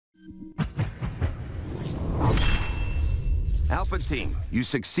Alpha Team, you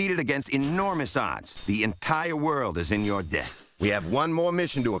succeeded against enormous odds. The entire world is in your debt. We have one more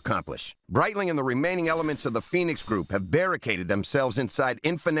mission to accomplish. Brightling and the remaining elements of the Phoenix Group have barricaded themselves inside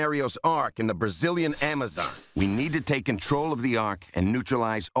Infinario's Ark in the Brazilian Amazon. We need to take control of the Ark and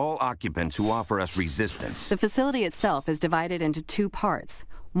neutralize all occupants who offer us resistance. The facility itself is divided into two parts.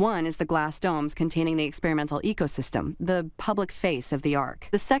 One is the glass domes containing the experimental ecosystem, the public face of the Ark.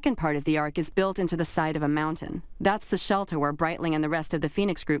 The second part of the Ark is built into the side of a mountain. That's the shelter where Brightling and the rest of the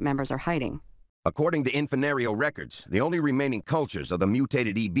Phoenix Group members are hiding. According to Infinario records, the only remaining cultures of the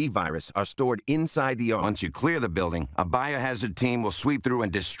mutated EB virus are stored inside the Ark. Once you clear the building, a biohazard team will sweep through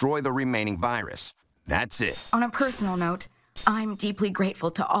and destroy the remaining virus. That's it. On a personal note, I'm deeply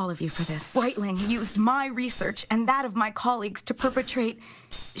grateful to all of you for this. Brightling used my research and that of my colleagues to perpetrate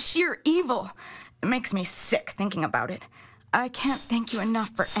sheer evil. It makes me sick thinking about it. I can't thank you enough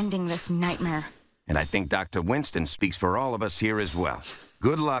for ending this nightmare. And I think Dr. Winston speaks for all of us here as well.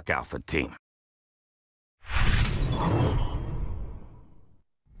 Good luck, Alpha Team.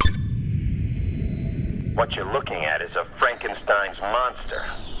 What you're looking at is a Frankenstein's monster,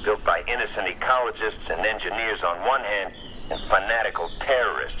 built by innocent ecologists and engineers on one hand, and fanatical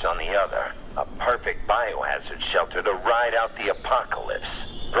terrorists on the other. A perfect biohazard shelter to ride out the apocalypse.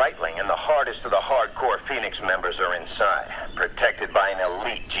 Brightling and the hardest of the hardcore Phoenix members are inside, protected by an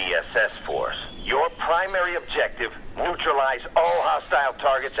elite GSS force. Your primary objective, neutralize all hostile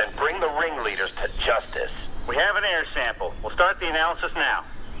targets and bring the ringleaders to justice. We have an air sample. We'll start the analysis now.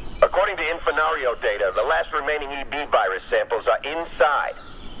 According to Infinario data, the last remaining EB virus samples are inside.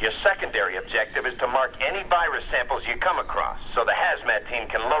 Your secondary objective is to mark any virus samples you come across, so the hazmat team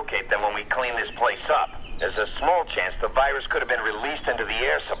can locate them when we clean this place up. There's a small chance the virus could have been released into the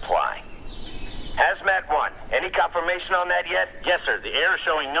air supply. Hazmat 1, any confirmation on that yet? Yes, sir. The air is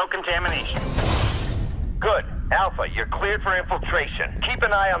showing no contamination. Good. Alpha, you're cleared for infiltration. Keep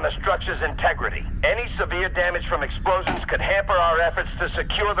an eye on the structure's integrity. Any severe damage from explosions could hamper our efforts to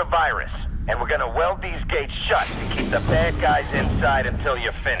secure the virus. And we're gonna weld these gates shut to keep the bad guys inside until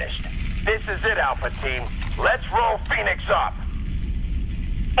you're finished. This is it, Alpha Team. Let's roll Phoenix up!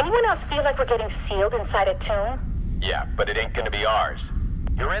 Anyone else feel like we're getting sealed inside a tomb? Yeah, but it ain't gonna be ours.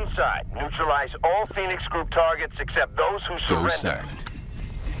 You're inside. Neutralize all Phoenix Group targets except those who surrender. Go silent.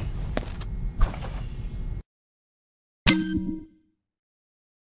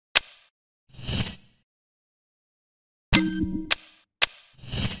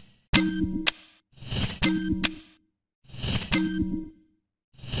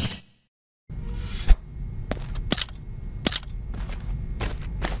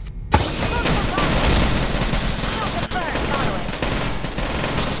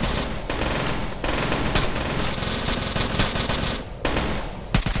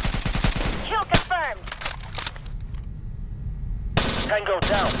 Tango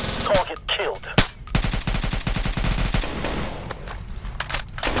down. Target killed.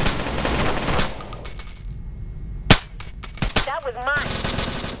 That was mine.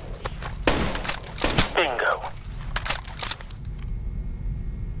 Bingo.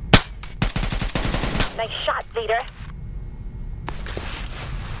 Nice shot, leader.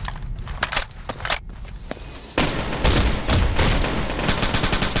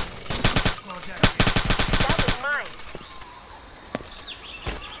 That was mine.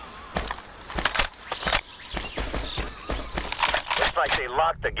 Looks like they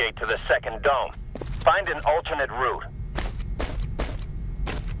locked the gate to the second dome. Find an alternate route.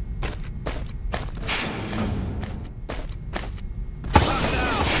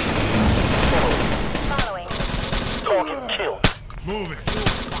 Following. Target killed. Moving.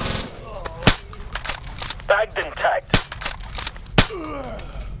 Bagged and tagged.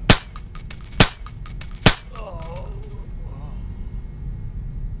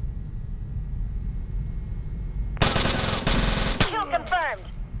 Kill confirmed.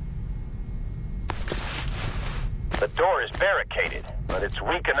 The door is barricaded, but it's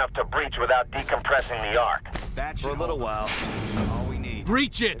weak enough to breach without decompressing the Ark. That For a little while. all we need.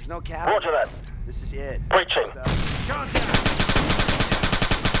 Breach it! There's no cap. Roger that. This is it. Breaching. Contact!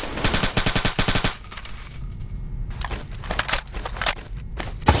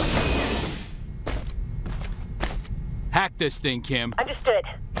 Hack this thing, Kim. Understood.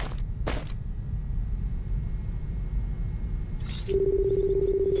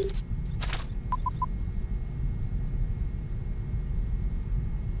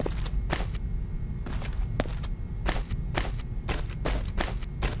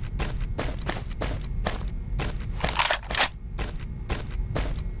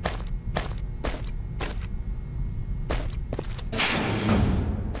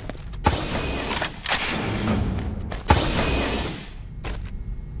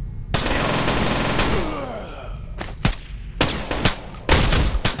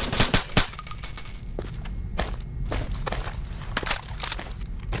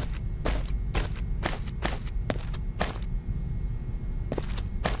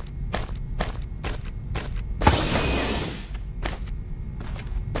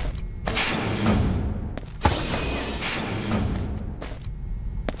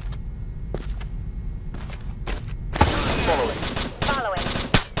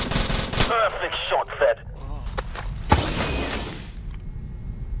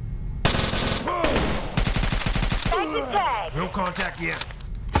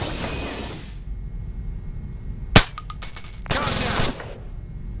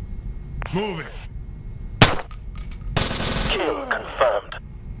 Moving. Kill confirmed.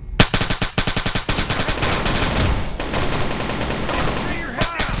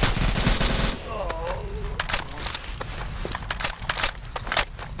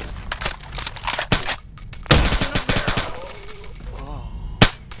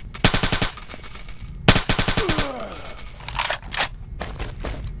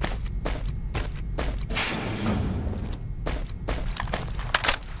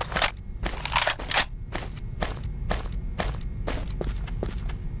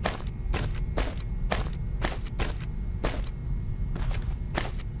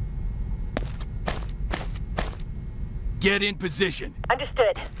 Get in position.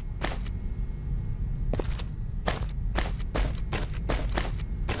 Understood.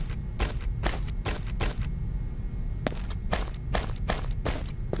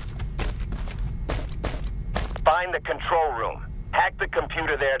 Find the control room. Hack the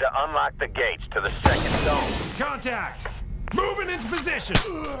computer there to unlock the gates to the second dome. Contact! Moving into position!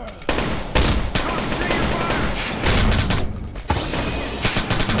 Concentrate your fire!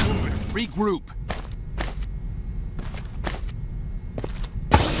 Regroup.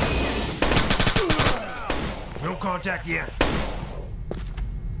 No contact yet.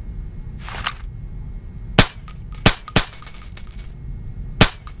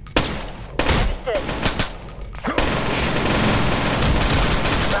 Understood.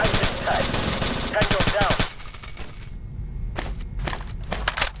 Nice and tight. Tango down.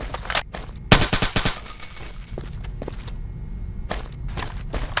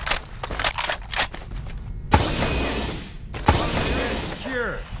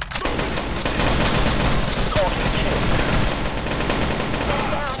 Secure.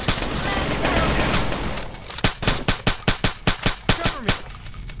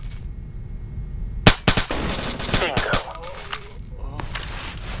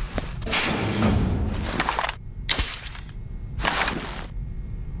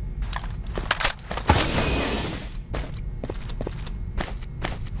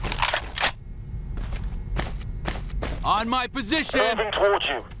 On my position! Moving towards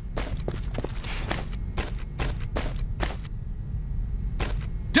you.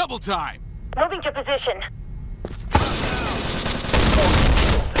 Double time! Moving to position.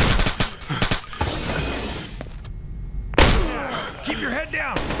 Keep your head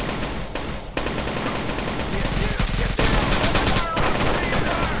down!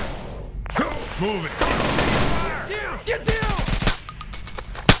 Moving! Down! Get down!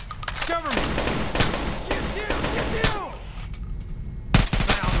 Cover me! Get down! Get down! Found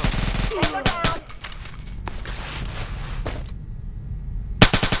him!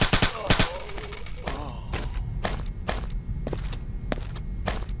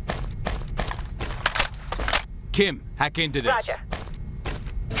 Kim, hack into this. Roger.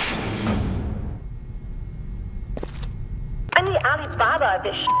 I'm the Alibaba of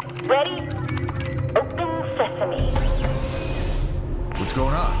this shit. Ready? Open sesame. What's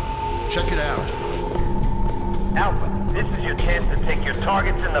going on? Check it out. Alpha, this is your chance to take your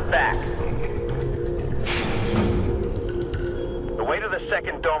targets in the back. The way to the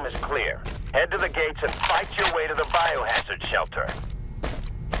second dome is clear. Head to the gates and fight your way to the biohazard shelter.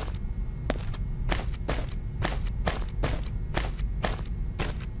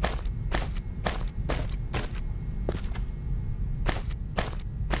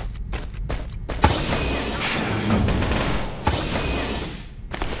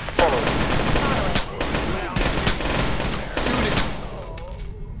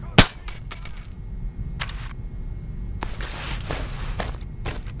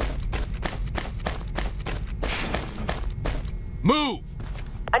 Move!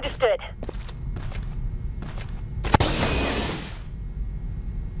 Understood.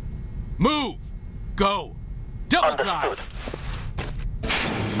 Move! Go! Double time! Understood.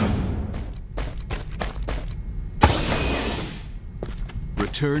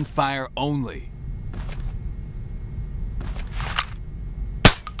 Return fire only.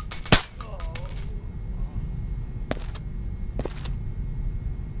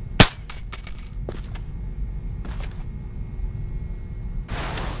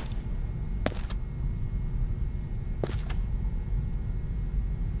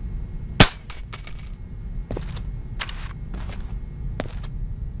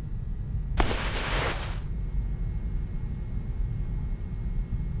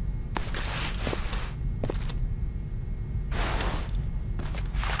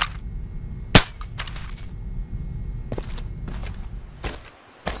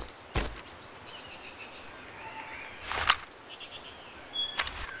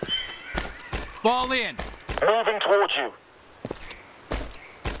 Fall in! Moving towards you.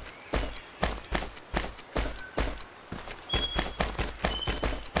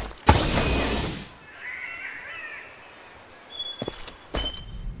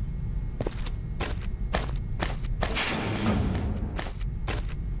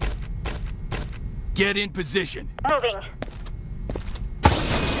 Get in position. Moving.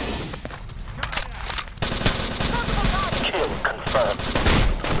 Kill confirmed.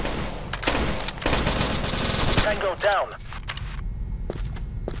 Tango down.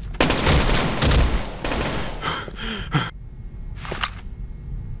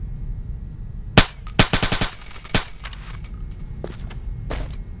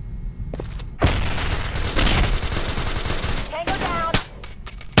 Tango down.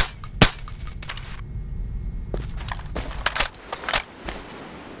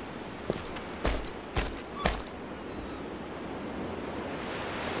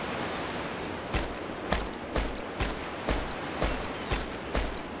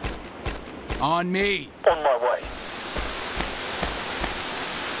 On me. On my way.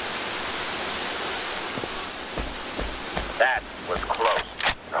 That was close.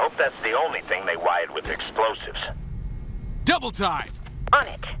 I hope that's the only thing they wired with explosives. Double time. On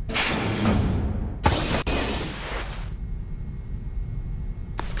it.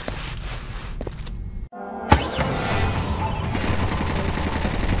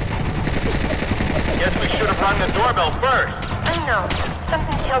 Guess we should have rung the doorbell first. I know.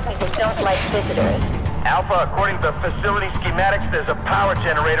 Something tells me they don't like visitors. Alpha, according to the facility schematics, there's a power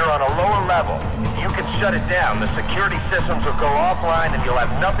generator on a lower level. If you can shut it down, the security systems will go offline and you'll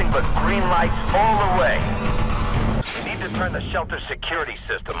have nothing but green lights all the way. We need to turn the shelter security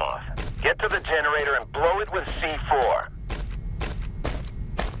system off. Get to the generator and blow it with C4.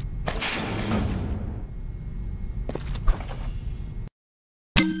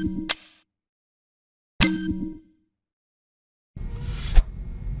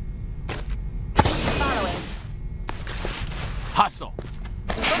 Following. Hustle.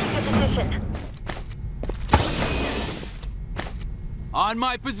 Moving to position. On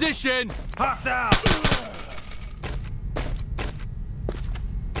my position. Hostile!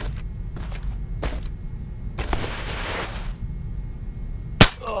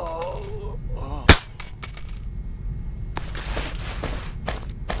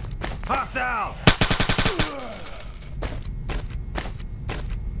 Hostiles!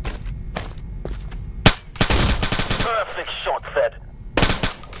 Perfect shot, Fed.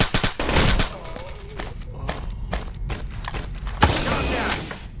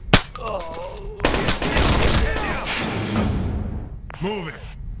 Contact! Moving.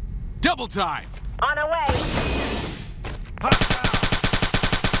 Double time. On our way. Hostile!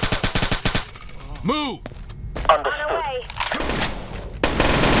 Move. On our way.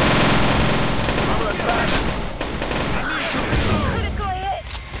 Critical hit.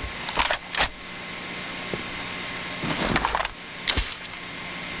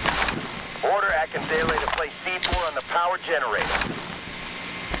 Order Akindele to place C4 on the power generator.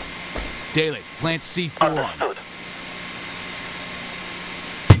 Daily, plant C4 on. Understood.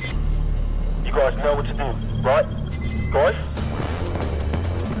 You guys know what to do, right? Guys?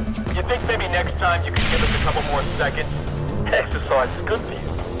 You think maybe next time you could give us a couple more seconds? Exercise is good for you.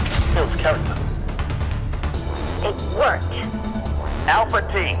 Builds character. It worked. Alpha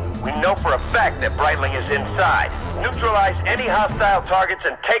Team, we know for a fact that Breitling is inside. Neutralize any hostile targets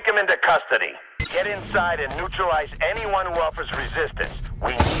and take them into custody. Get inside and neutralize anyone who offers resistance.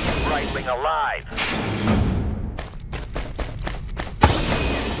 We need Breitling alive.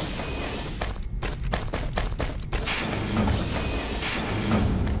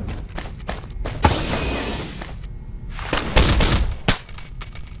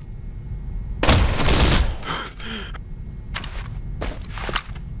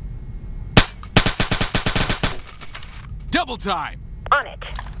 Double time. On it.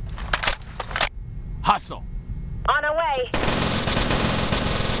 Hustle. On our way.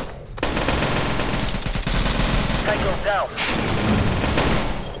 Tango down.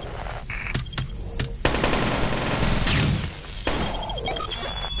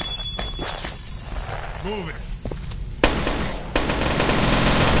 Moving.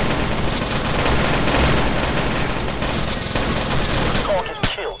 Target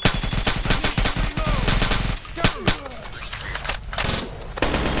killed.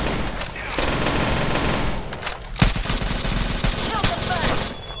 Kill confirmed.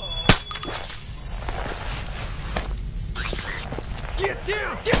 Get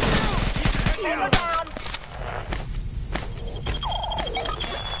down. Get down. Tango down.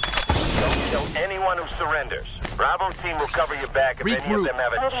 Don't kill anyone who surrenders. Bravo Team will cover your back if any of Regroup. them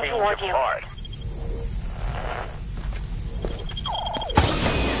have a Moving change toward of you. heart.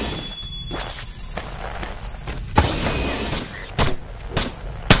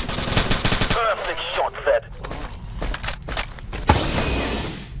 Perfect shot, Fed.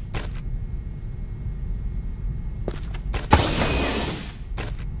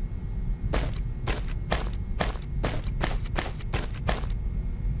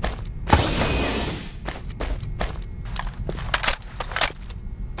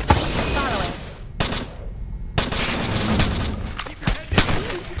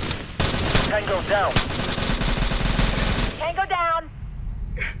 Tango down. Tango down.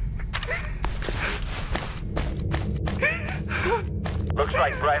 Looks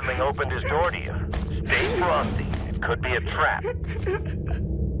like Breitling opened his door to you. Stay frosty. It could be a trap.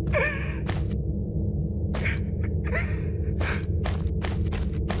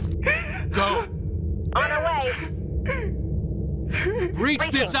 Go. On our way. Breach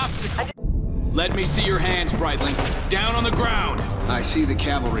this obstacle. Let me see your hands, Breitling. Down on the ground. I see the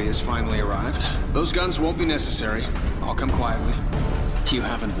cavalry has finally arrived. Those guns won't be necessary. I'll come quietly. You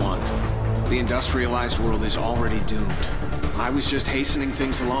haven't won. The industrialized world is already doomed. I was just hastening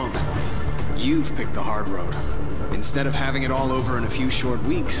things along. You've picked the hard road. Instead of having it all over in a few short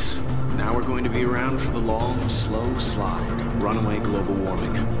weeks, now we're going to be around for the long, slow slide. Runaway global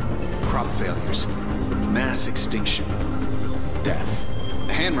warming. Crop failures. Mass extinction. Death.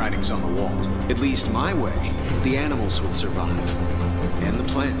 The handwriting's on the wall. At least my way, the animals would survive. And the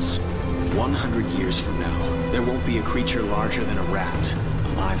plants. 100 years from now, there won't be a creature larger than a rat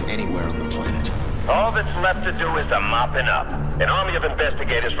alive anywhere on the planet. All that's left to do is the mopping up. An army of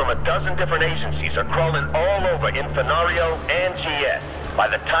investigators from a dozen different agencies are crawling all over Infinario and GS. By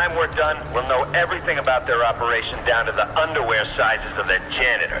the time we're done, we'll know everything about their operation down to the underwear sizes of their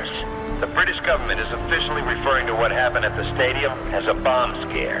janitors. The British government is officially referring to what happened at the stadium as a bomb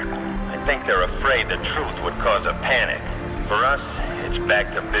scare. I think they're afraid the truth would cause a panic. For us, it's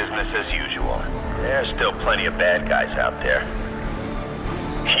back to business as usual. There's still plenty of bad guys out there.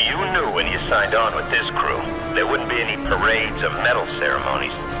 You knew when you signed on with this crew, there wouldn't be any parades or medal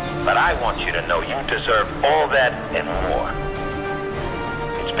ceremonies. But I want you to know you deserve all that and more.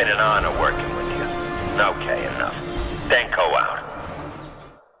 It's been an honor working with you. Okay, enough. Denko out.